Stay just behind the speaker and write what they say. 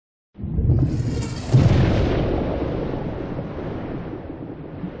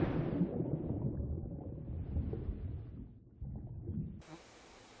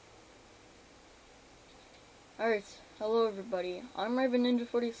Alright, hello everybody, I'm Raven Ninja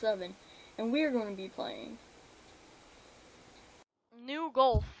 47, and we are going to be playing New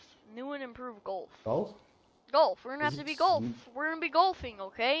golf. New and improved golf. Golf? Golf. We're gonna have to be golf. We're gonna be golfing,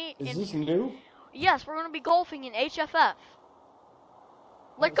 okay? Is this new? Yes, we're gonna be golfing in HFF.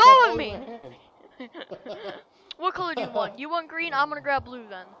 Let go of me! What color do you want? You want green? I'm gonna grab blue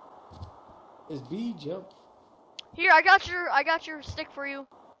then. Is B jump? Here, I got your stick for you.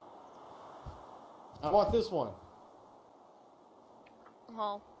 I want this one.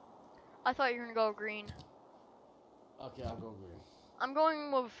 Oh. I thought you were gonna go green. Okay, I'll go green. I'm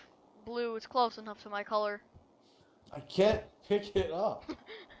going with blue. It's close enough to my color. I can't pick it up.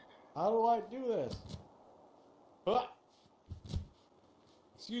 How do I do this?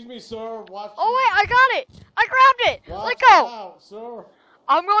 Excuse me, sir. Watch. Oh wait, I got it! I grabbed it! Watch Let go! out, sir.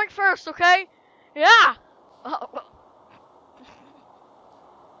 I'm going first, okay? Yeah!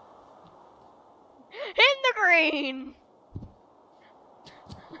 In the green!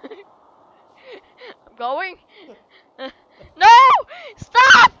 I'm going. No!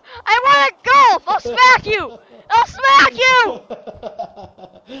 Stop! I want to golf! I'll smack you! I'll smack you!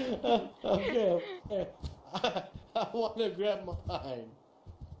 Okay. I want to grab mine.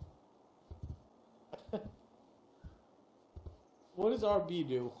 What does RB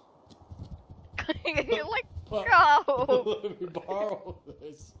do? Like, go! Let me borrow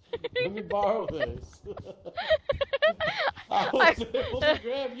this. Let me borrow this. I was able to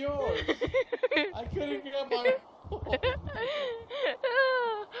grab yours. I couldn't grab my own.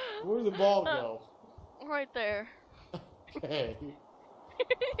 Where'd the ball go? Right there. Okay.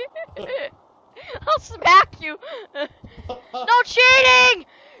 I'll smack you! No cheating!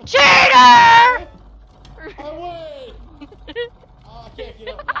 Cheater! I win! Oh, I can't get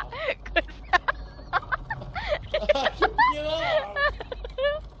up now. Good. I can't get up!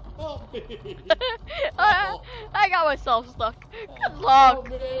 Help me! I got myself stuck. Good luck.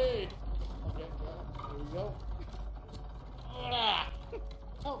 Help me! Okay, there we go.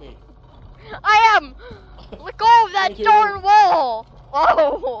 Help me. I am! Let go of that darn wall!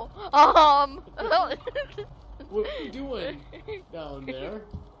 Oh! What are you doing down there?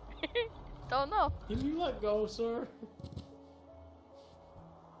 Don't know. Can you let go, sir?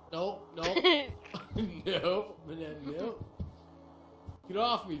 Nope, nope. Nope, nope. Get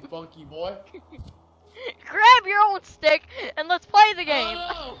off me, funky boy. Grab your own stick and let's play the game.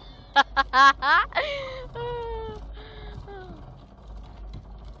 Oh, no.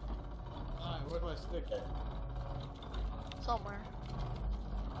 Alright, where's my stick at? Somewhere.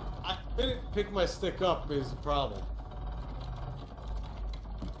 I didn't pick my stick up is the problem.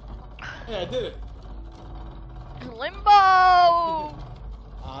 Hey, I did it. Limbo!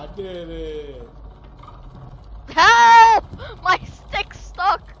 I did it. Help! My stick's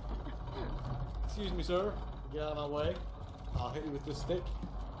stuck. Excuse me, sir. Get out of my way. I'll hit you with this stick.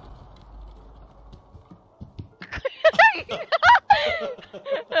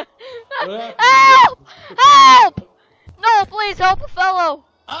 Help! Help! No, please help a fellow.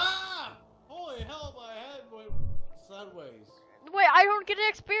 Ah! Holy hell, my head went sideways. Wait, I don't get to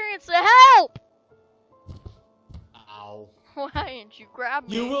experience the help. Ow. Why didn't you grab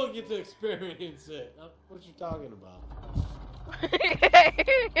me? You will get to experience it. What you talking about?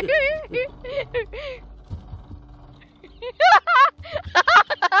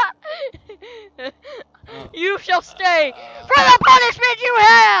 You shall stay for the punishment you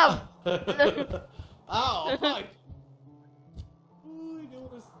have! Ow, Mike! Ooh, you're doing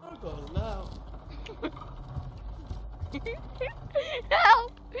the circles now.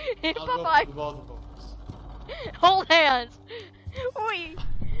 Help! I'll Bye-bye. go both of them. Hold hands. Wee!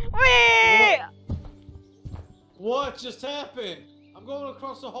 Wee! What just happened? I'm going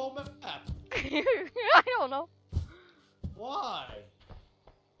across the whole map. I don't know. Why?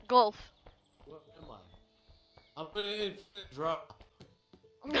 Golf. What am I? I'm in an infinite drop.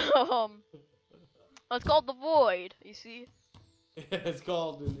 It's called the void, you see? It's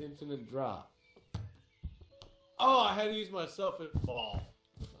called an infinite drop. Oh, I had to use my self-hit ball.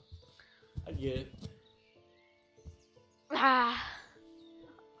 I get it. Ah.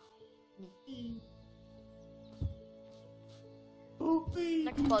 Oopie.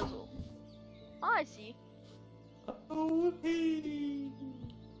 Next puzzle. Oh, I see. Oopie.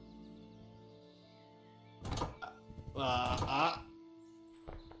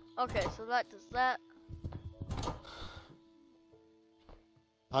 Okay, so that does that.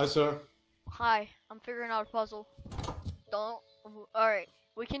 Hi, sir. Hi, I'm figuring out a puzzle. Don't. Alright,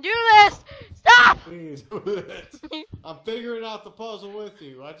 we can do this! Stop! Please do this. I'm figuring out the puzzle with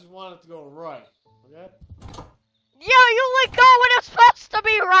you. I just want it to go right. Okay? Yo, you let go when it's supposed to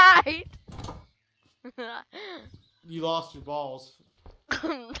be right! You lost your balls.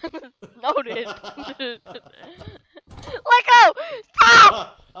 Noted. Let go!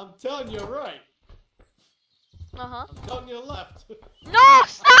 Stop! I'm telling you right. Uh-huh. I'm telling you left. No,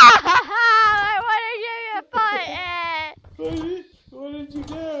 stop! I want to get your butt. What did you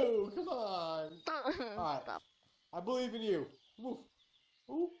do? Come on. Alright. Stop. I believe in you. Ooh.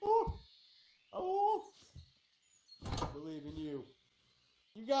 Ooh, ooh. Oh. I believe in you.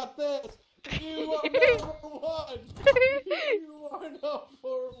 You got this. You are number one. You are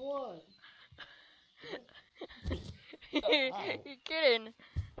number one. You're kidding.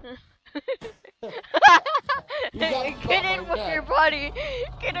 Get in with your buddy.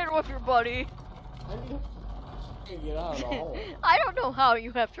 Get in with your buddy. I can't get out of the hole. I don't know how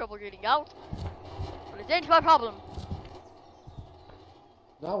you have trouble getting out, but it ain't my problem.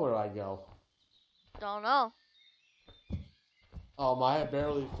 Now where do I go? Don't know. Oh, my head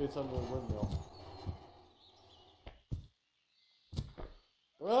barely fits under the windmill.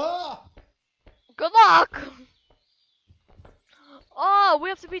 Ah! Good luck. Oh, we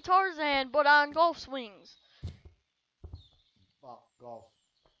have to be Tarzan, but on golf swings. Golf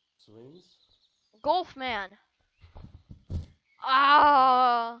swings? Golf man.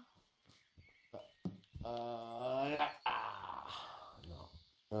 Ah.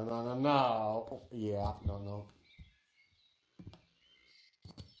 No. Yeah, no.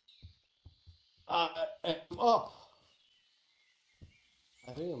 Oh. I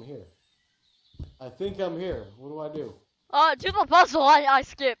think I'm here. What do I do? Do the puzzle I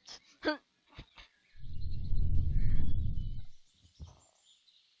skipped.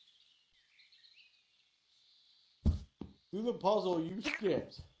 Do the puzzle you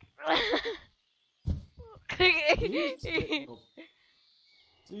skipped.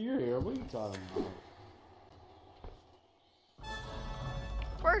 So you're here. What are you talking about?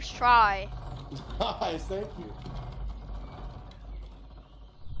 First try. Nice, thank you.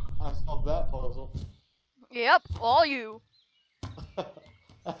 I solved that puzzle. Yep, all you.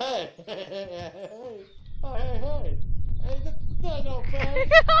 Hey, that's no fair.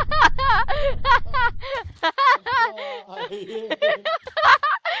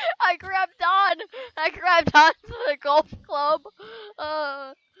 I grabbed on to the golf club.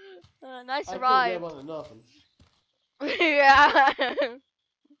 Nice I ride. couldn't grab onto nothing. Yeah.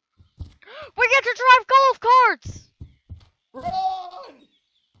 We get to drive golf carts. Run!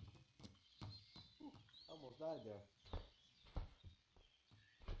 I almost died there.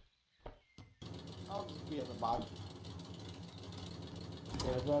 I'll just be in the box. Can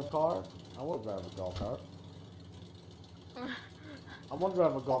I drive a car? I want to drive a golf cart. I want to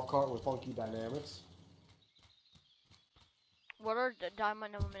drive a golf cart with funky dynamics. What are the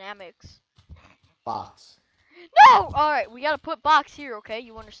dynamics? Box. No! Alright, we gotta put box here, okay?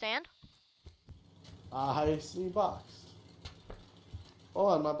 You understand? I see box.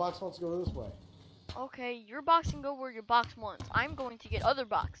 Hold on, my box wants to go this way. Okay, your box can go where your box wants. I'm going to get other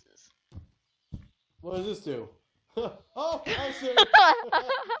boxes. What does this do? Oh, I see.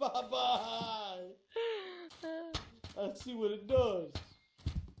 Bye-bye. Let's see what it does.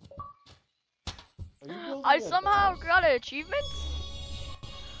 I somehow got an achievement?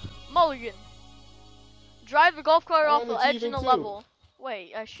 Mulligan. Drive the golf cart off the edge in the level.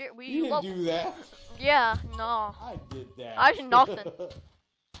 Wait, You didn't do that. Yeah, no. I did that. I did nothing.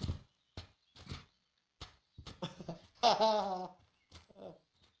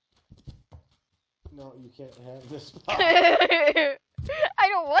 No, you can't have this box. I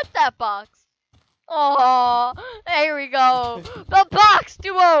don't want that box. Oh, there we go. The box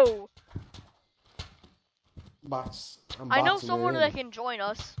duo. Box. I know someone that can join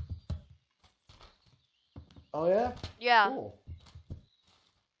us. Oh yeah? Yeah. Cool.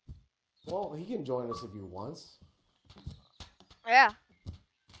 Well, he can join us if he wants. Yeah.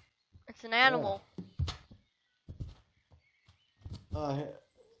 It's an animal. Yeah.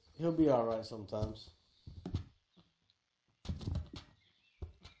 He'll be alright sometimes.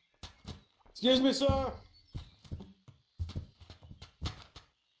 Excuse me, sir.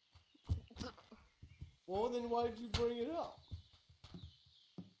 Well, then why did you bring it up?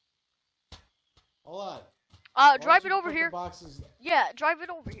 Hold on. Drive it over here. Boxes... Yeah, drive it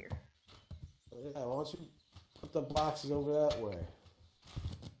over here. Yeah, why don't you put the boxes over that way?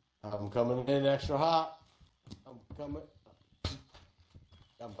 I'm coming in extra hot. I'm coming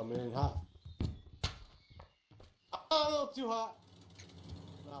in hot. Oh, a little too hot.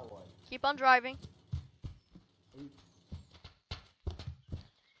 Now what? Keep on driving.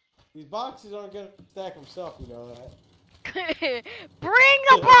 These boxes aren't gonna stack themselves, you know that. Bring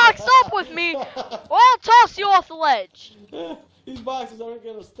the box up with me, or I'll toss you off the ledge. These boxes aren't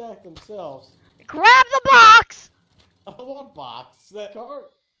gonna stack themselves. Grab the box! I want box. That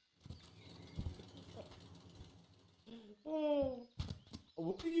cart.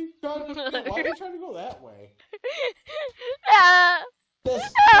 What are you trying to do? Why are you trying to go that way? That's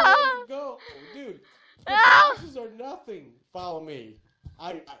the way to go, dude. The boxes are nothing. Follow me.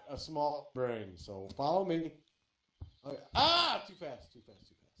 I a small brain, so follow me. Okay. Ah, too fast.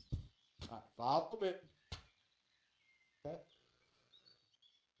 All right, follow me. Okay.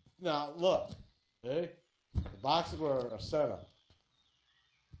 Now look, okay. The boxes were a setup.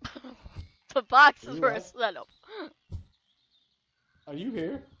 The boxes were a setup. Are you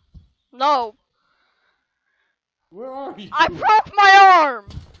here? No. Where are you? I broke my arm.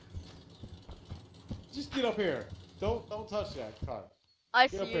 Just get up here. Don't touch that cart. I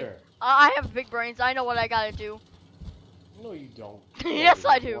Get see up you. here. I have big brains. I know what I gotta do. No, you don't. Yes,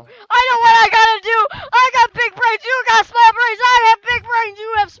 I do. I know what I gotta do. I got big brains. You got small brains. I have big brains.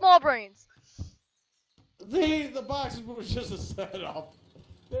 You have small brains. The boxes were just a setup.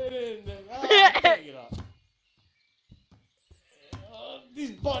 They didn't. I can't get up.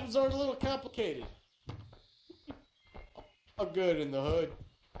 These buttons are a little complicated. I'm good in the hood.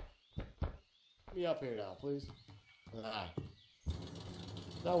 Get me up here now, please.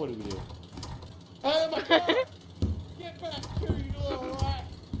 Now what do we do? Hey, my car! Get back here, you little rat!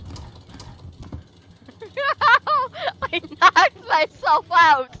 I knocked myself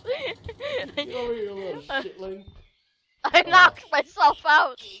out. Get over here, you little shitling. I knocked myself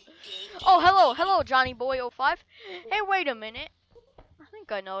out. Oh, hello, Johnny Boy 05. Hey, wait a minute. I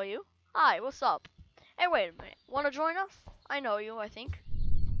think I know you. Hi, what's up? Hey, wait a minute. Want to join us? I know you, I think.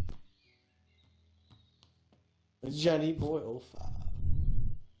 Johnny Boy 05.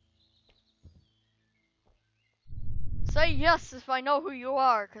 Say yes if I know who you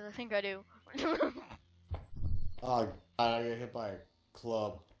are, because I think I do. Oh, I got hit by a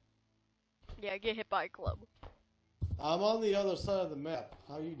club. Yeah, get hit by a club. I'm on the other side of the map.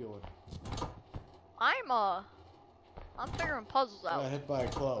 How you doing? I'm figuring puzzles I out. got hit by a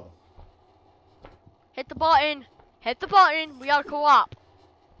club. Hit the button. Hit the button. We gotta co-op.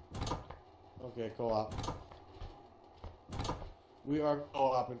 Okay, co-op. We are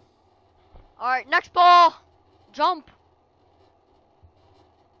co-oping. Alright, next ball. Jump.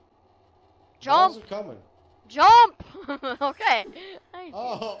 Jump. Balls are coming. Jump. Okay. Thank you.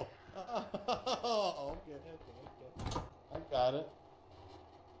 Oh. Okay. I got it.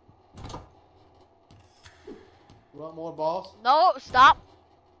 You want more balls? No, stop.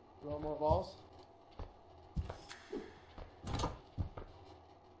 You want more balls?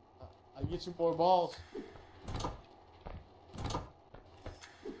 I get you more balls.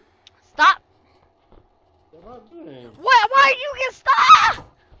 Stop. They're not doing anything. Why you get stop?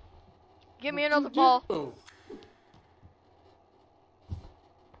 Give me another ball.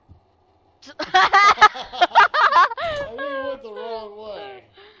 I think it went the wrong way.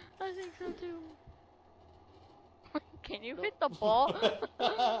 I think so too. Can you hit the ball?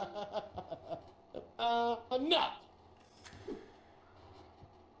 Enough!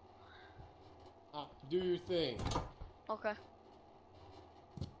 Do your thing. Okay.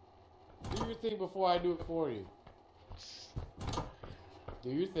 Do your thing before I do it for you. Do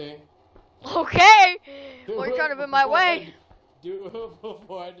your thing. Okay! Well, you're kind of in my way. Do it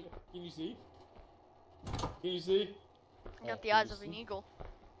before I do. Can you see? Can you see? I got the eyes of an eagle.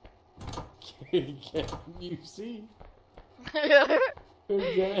 Can you see?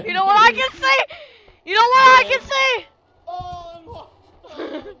 You know what I can see? You know what I can see? Oh,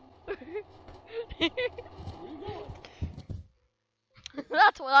 where you going?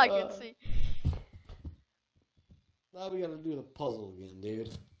 That's what I can see. Now we gotta do the puzzle again,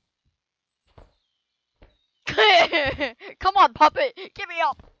 David. Come on, puppet. Give me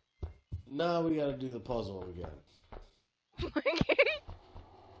up. Now we gotta do the puzzle again.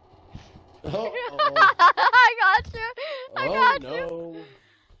 Oh, I got you. I got you. no.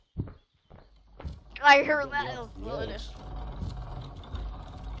 I heard that. Yes.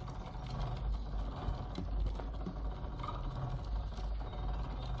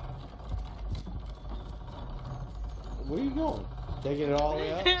 Where you going? Taking it all the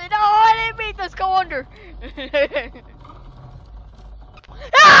way up? No, I didn't mean this. Go under.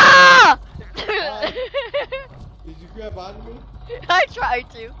 Ah! Did you grab onto me? I tried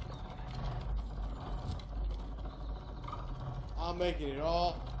to. I'm making it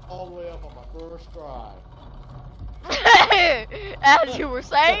all the way up on my first try. As you were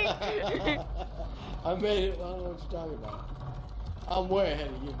saying. I made it. I don't know what you're talking about. I'm way ahead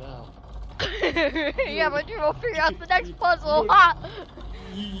of you now. Yeah, but you will figure out the next puzzle, you- huh?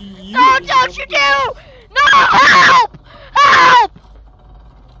 You No, don't you do! No, help! Help!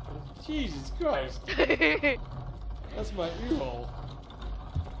 Jesus Christ. That's my ear hole.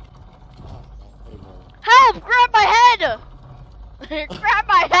 Help! Grab my head! Grab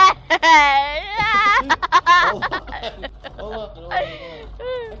my head! Hold on. I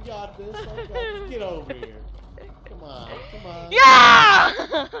got this. Get over here. Come on. Yeah!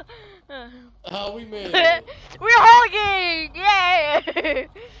 Oh, we made it. We're hugging! Yay!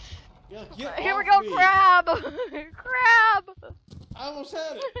 Yeah, get Here we off go, me. crab! Crab! I almost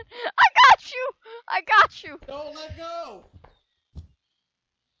had it. I got you! Don't let go.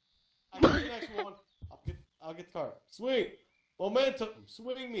 I got the next one. I'll get the card. Swing. Momentum.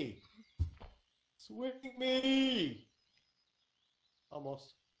 Swing me.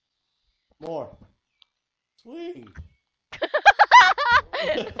 Almost. More. Swing.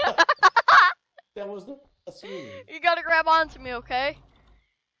 That was not a swing. You gotta grab onto me, okay?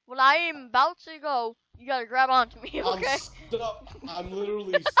 When I am about to go, you gotta grab onto me, okay? I'm stuck. I'm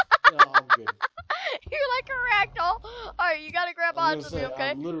literally stuck. No, I'm good. You're like a ragdoll. Alright, you gotta grab onto me, okay?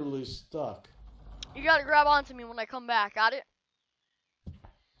 I'm literally stuck. You gotta grab onto me when I come back, got it?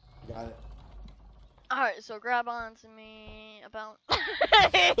 Got it. Alright, so grab onto me about...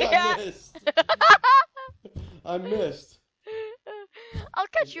 I missed. I missed. I'll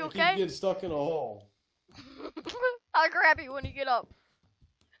catch you, I okay? keep getting stuck in a hole. I'll grab you when you get up.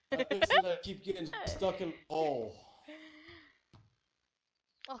 I keep getting stuck in a hole.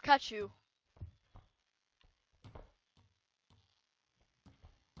 I'll catch you.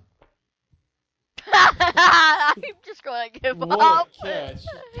 I'm just gonna give What up. a catch.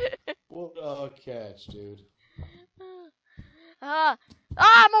 What a catch, dude. I'm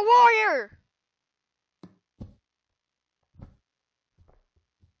a warrior!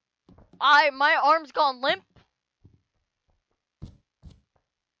 My arm's gone limp.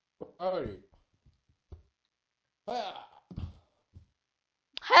 Where are you? Ah.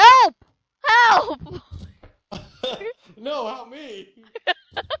 Help! Help! No, help me!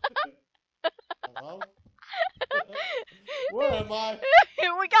 Hello? Where am I?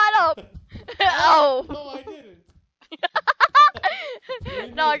 We got up. Oh. No, I didn't.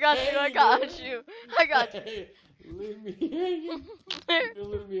 No, I got you. I got you. I got you. Hey, leave me hanging. You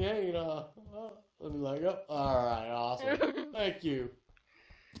leave me hanging. Let me leg up. All right, awesome. Thank you.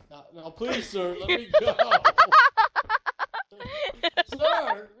 Now, please, sir, let me go.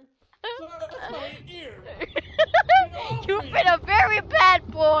 Sir, that's my ear. You've been a very bad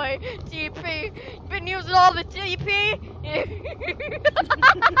boy, TP. You've been using all the TP.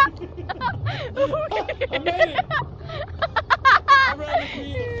 I made it. I'd rather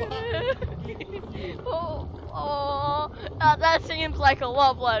be in the Oh, that seems like a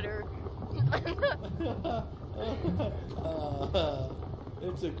love letter.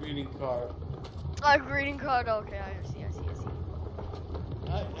 It's a greeting card. A greeting card. Okay, I see.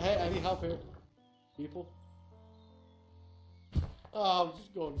 Hey, I need help here. People. Oh, I'm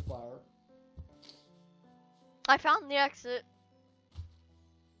just going to fire. I found the exit.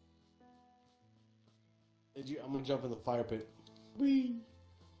 I'm gonna jump in the fire pit. Whee!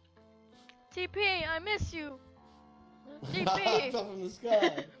 TP, I miss you. I TP. fell from the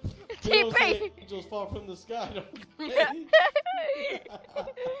sky. They don't say TP. angels fall from the sky, don't they?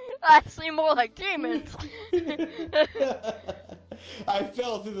 I seem more like demons. I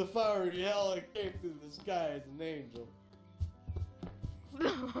fell through the fiery hell and came through the sky as an angel.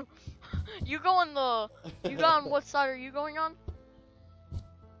 You go on what side are you going on?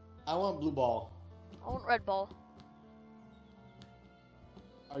 I want blue ball. I want red ball.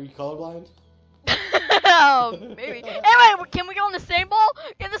 Are you colorblind? Oh, maybe. Anyway, can we go on the same ball?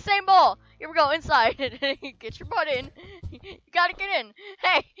 Get the same ball. Here we go, inside. Get your butt in. You gotta get in.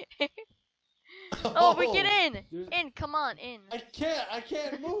 Hey. Oh, we get in. In, come on, in. I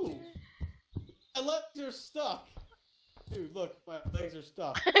can't move. My legs are stuck. Dude, look, my legs are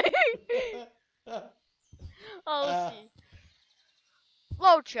stuck. Oh, let's see.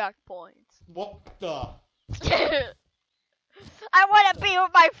 Low checkpoints. What the? I want to be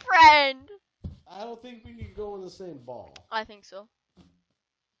with my friend. I don't think we can go in the same ball. I think so.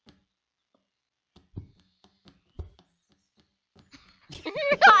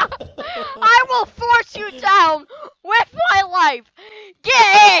 I will force you down with my life.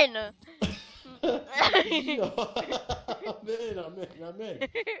 Get in. I'm in. I'm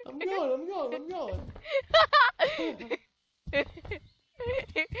going.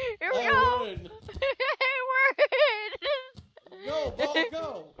 Here we go. We're in. We're in. Go, ball,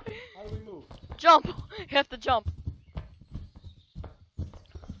 go. How do we move? Jump. You have to jump.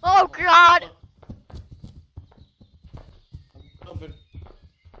 Oh, God. I'm jumping.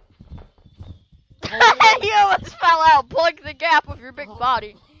 You almost fell out. Plug the gap with your big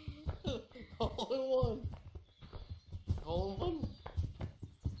body.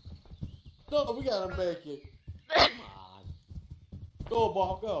 No, we gotta make it. Come on. Go,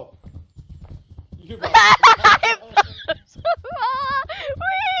 ball, go. You about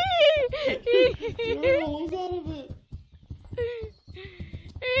You're almost out of it.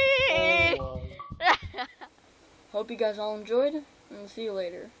 Oh, Hope you guys all enjoyed, and see you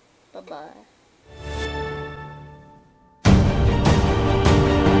later. Bye-bye.